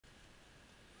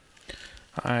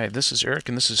Hi, this is Eric,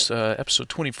 and this is episode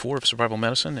 24 of Survival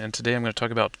Medicine, and today I'm going to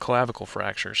talk about clavicle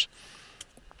fractures.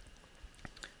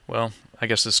 Well, I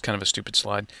guess this is kind of a stupid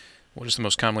slide. What is the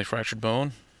most commonly fractured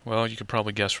bone? Well, you could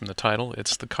probably guess from the title.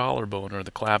 It's the collarbone, or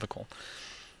the clavicle.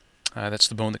 That's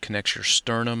the bone that connects your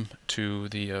sternum to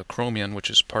the acromion, which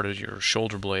is part of your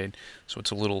shoulder blade. So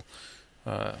it's a little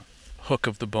hook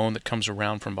of the bone that comes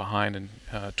around from behind and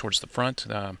towards the front.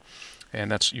 And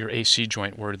that's your AC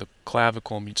joint, where the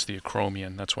clavicle meets the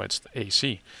acromion. That's why it's the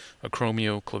AC,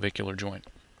 acromioclavicular joint.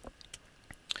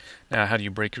 Now, how do you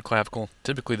break your clavicle?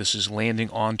 Typically, this is landing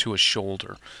onto a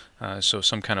shoulder. So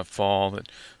some kind of fall that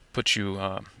puts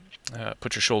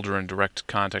put your shoulder in direct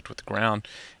contact with the ground.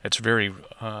 It's very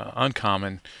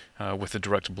uncommon with a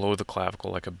direct blow of the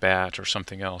clavicle, like a bat or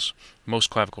something else. Most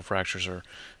clavicle fractures are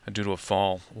due to a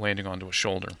fall landing onto a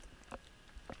shoulder.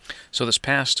 So this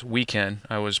past weekend,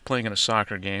 I was playing in a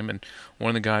soccer game, and one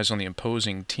of the guys on the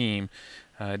opposing team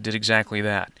did exactly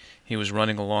that. He was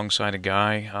running alongside a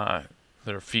guy.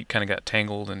 Their feet kind of got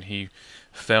tangled, and he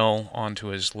fell onto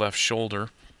his left shoulder,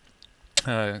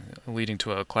 leading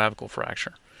to a clavicle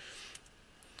fracture.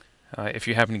 If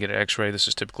you happen to get an x-ray, this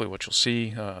is typically what you'll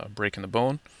see, a break in the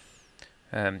bone.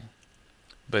 Well,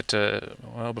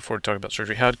 before we talk about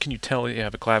surgery, how can you tell you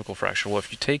have a clavicle fracture? Well,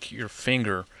 if you take your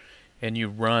finger and you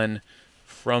run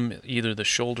from either the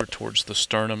shoulder towards the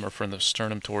sternum or from the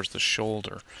sternum towards the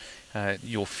shoulder,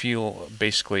 you'll feel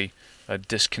basically a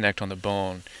disconnect on the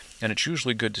bone. And it's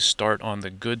usually good to start on the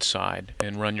good side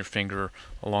and run your finger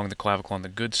along the clavicle on the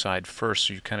good side first,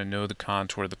 so you kind of know the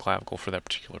contour of the clavicle for that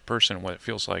particular person and what it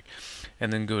feels like.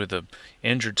 And then go to the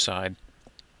injured side,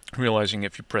 realizing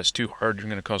if you press too hard, you're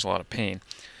going to cause a lot of pain.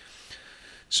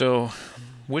 So,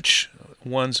 which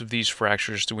ones of these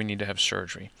fractures do we need to have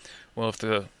surgery? Well, if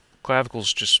the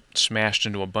clavicle's just smashed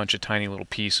into a bunch of tiny little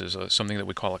pieces, something that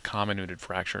we call a comminuted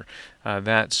fracture,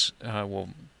 that will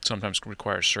sometimes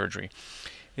require surgery.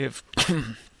 If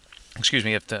excuse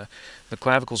me, if the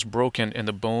clavicle's broken and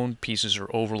the bone pieces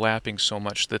are overlapping so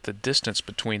much that the distance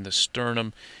between the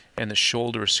sternum and the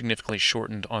shoulder is significantly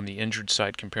shortened on the injured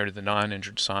side compared to the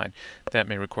non-injured side, that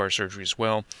may require surgery as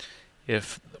well.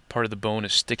 If part of the bone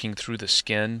is sticking through the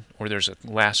skin, or there's a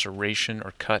laceration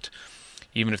or cut,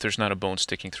 even if there's not a bone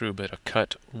sticking through, but a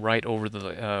cut right over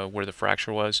the where the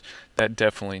fracture was, that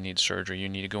definitely needs surgery. You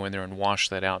need to go in there and wash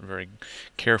that out very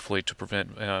carefully to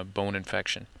prevent bone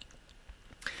infection.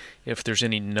 If there's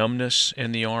any numbness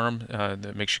in the arm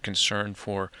that makes you concerned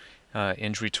for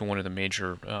injury to one of the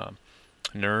major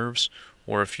nerves,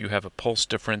 or if you have a pulse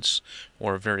difference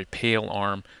or a very pale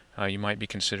arm, you might be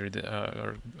considered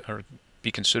or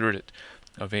be considerate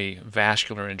of a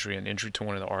vascular injury, an injury to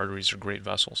one of the arteries or great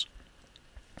vessels.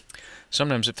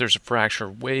 Sometimes if there's a fracture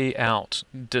way out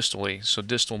distally, so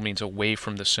distal means away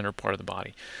from the center part of the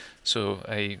body, so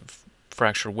a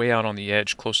fracture way out on the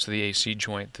edge close to the AC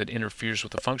joint that interferes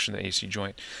with the function of the AC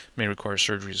joint may require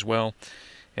surgery as well.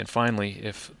 And finally,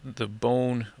 if the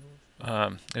bone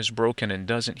is broken and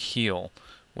doesn't heal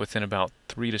within about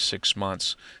 3 to 6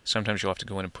 months, sometimes you'll have to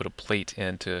go in and put a plate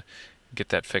in to get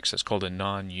that fixed. That's called a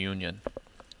non-union.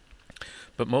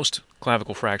 But most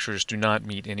clavicle fractures do not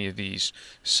meet any of these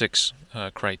 6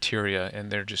 criteria, and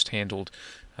they're just handled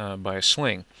by a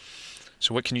sling.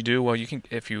 So what can you do? Well, you can,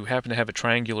 if you happen to have a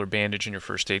triangular bandage in your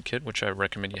first aid kit, which I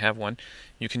recommend you have one,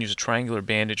 you can use a triangular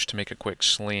bandage to make a quick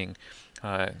sling.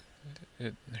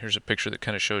 Here's a picture that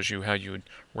kind of shows you how you would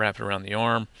wrap it around the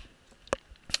arm,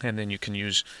 and then you can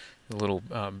use a little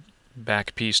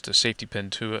back piece to safety pin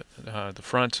to it, the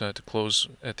front to close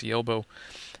at the elbow,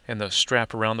 and the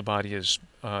strap around the body is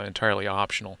entirely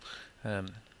optional.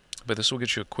 But this will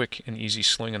get you a quick and easy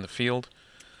sling in the field.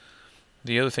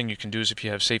 The other thing you can do is, if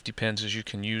you have safety pins, is you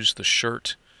can use the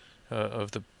shirt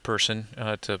of the person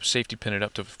to safety pin it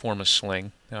up to form a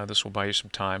sling. This will buy you some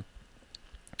time.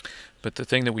 But the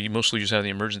thing that we mostly use out of the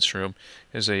emergency room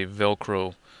is a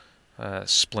Velcro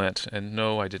Splint. And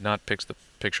no, I did not pick the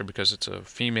picture because it's a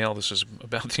female. This is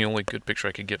about the only good picture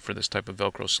I could get for this type of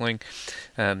Velcro sling.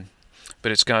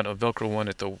 But it's got a Velcro one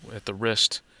at the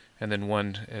wrist, and then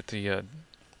one at the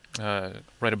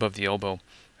right above the elbow,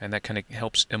 and that kind of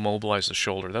helps immobilize the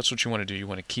shoulder. That's what you want to do. You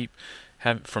want to keep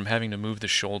from having to move the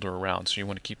shoulder around. So you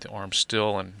want to keep the arm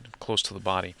still and close to the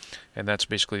body, and that's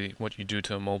basically what you do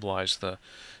to immobilize the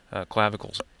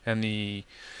clavicles. And the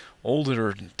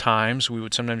older times, we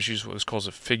would sometimes use what was called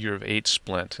a figure of 8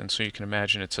 splint, and so you can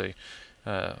imagine it's a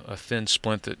thin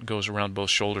splint that goes around both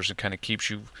shoulders and kind of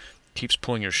keeps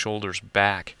pulling your shoulders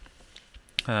back.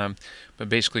 But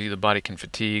basically the body can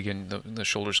fatigue and the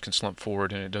shoulders can slump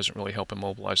forward, and it doesn't really help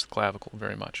immobilize the clavicle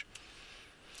very much.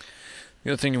 The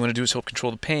other thing you want to do is help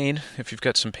control the pain. If you've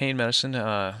got some pain medicine,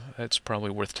 that's probably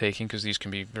worth taking because these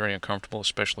can be very uncomfortable,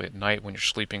 especially at night when you're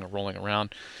sleeping or rolling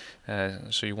around.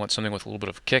 So you want something with a little bit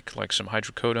of a kick, like some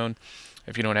hydrocodone.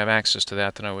 If you don't have access to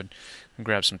that, then I would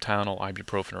grab some Tylenol,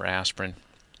 ibuprofen, or aspirin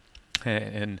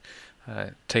and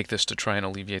take this to try and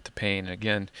alleviate the pain. And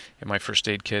again, in my first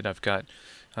aid kit, I've got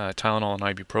Tylenol and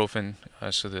ibuprofen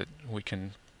so that we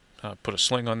can put a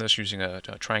sling on this using a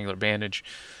triangular bandage,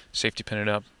 safety pin it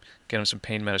up, get them some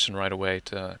pain medicine right away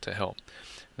to help.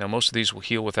 Now, most of these will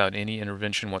heal without any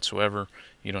intervention whatsoever.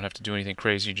 You don't have to do anything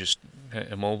crazy, just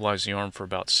immobilize the arm for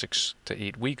about 6 to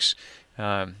 8 weeks,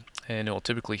 and it will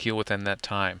typically heal within that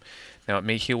time. Now, it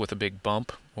may heal with a big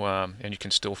bump, and you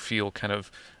can still feel kind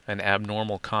of an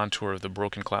abnormal contour of the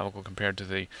broken clavicle compared to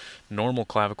the normal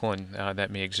clavicle, and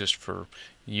that may exist for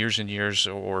years and years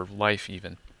or life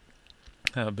even.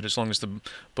 But as long as the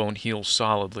bone heals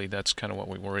solidly, that's kind of what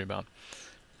we worry about.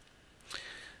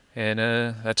 And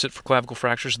that's it for clavicle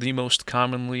fractures, the most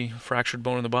commonly fractured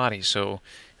bone in the body. So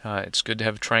it's good to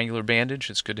have a triangular bandage,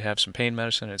 it's good to have some pain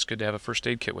medicine, and it's good to have a first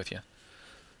aid kit with you.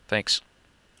 Thanks.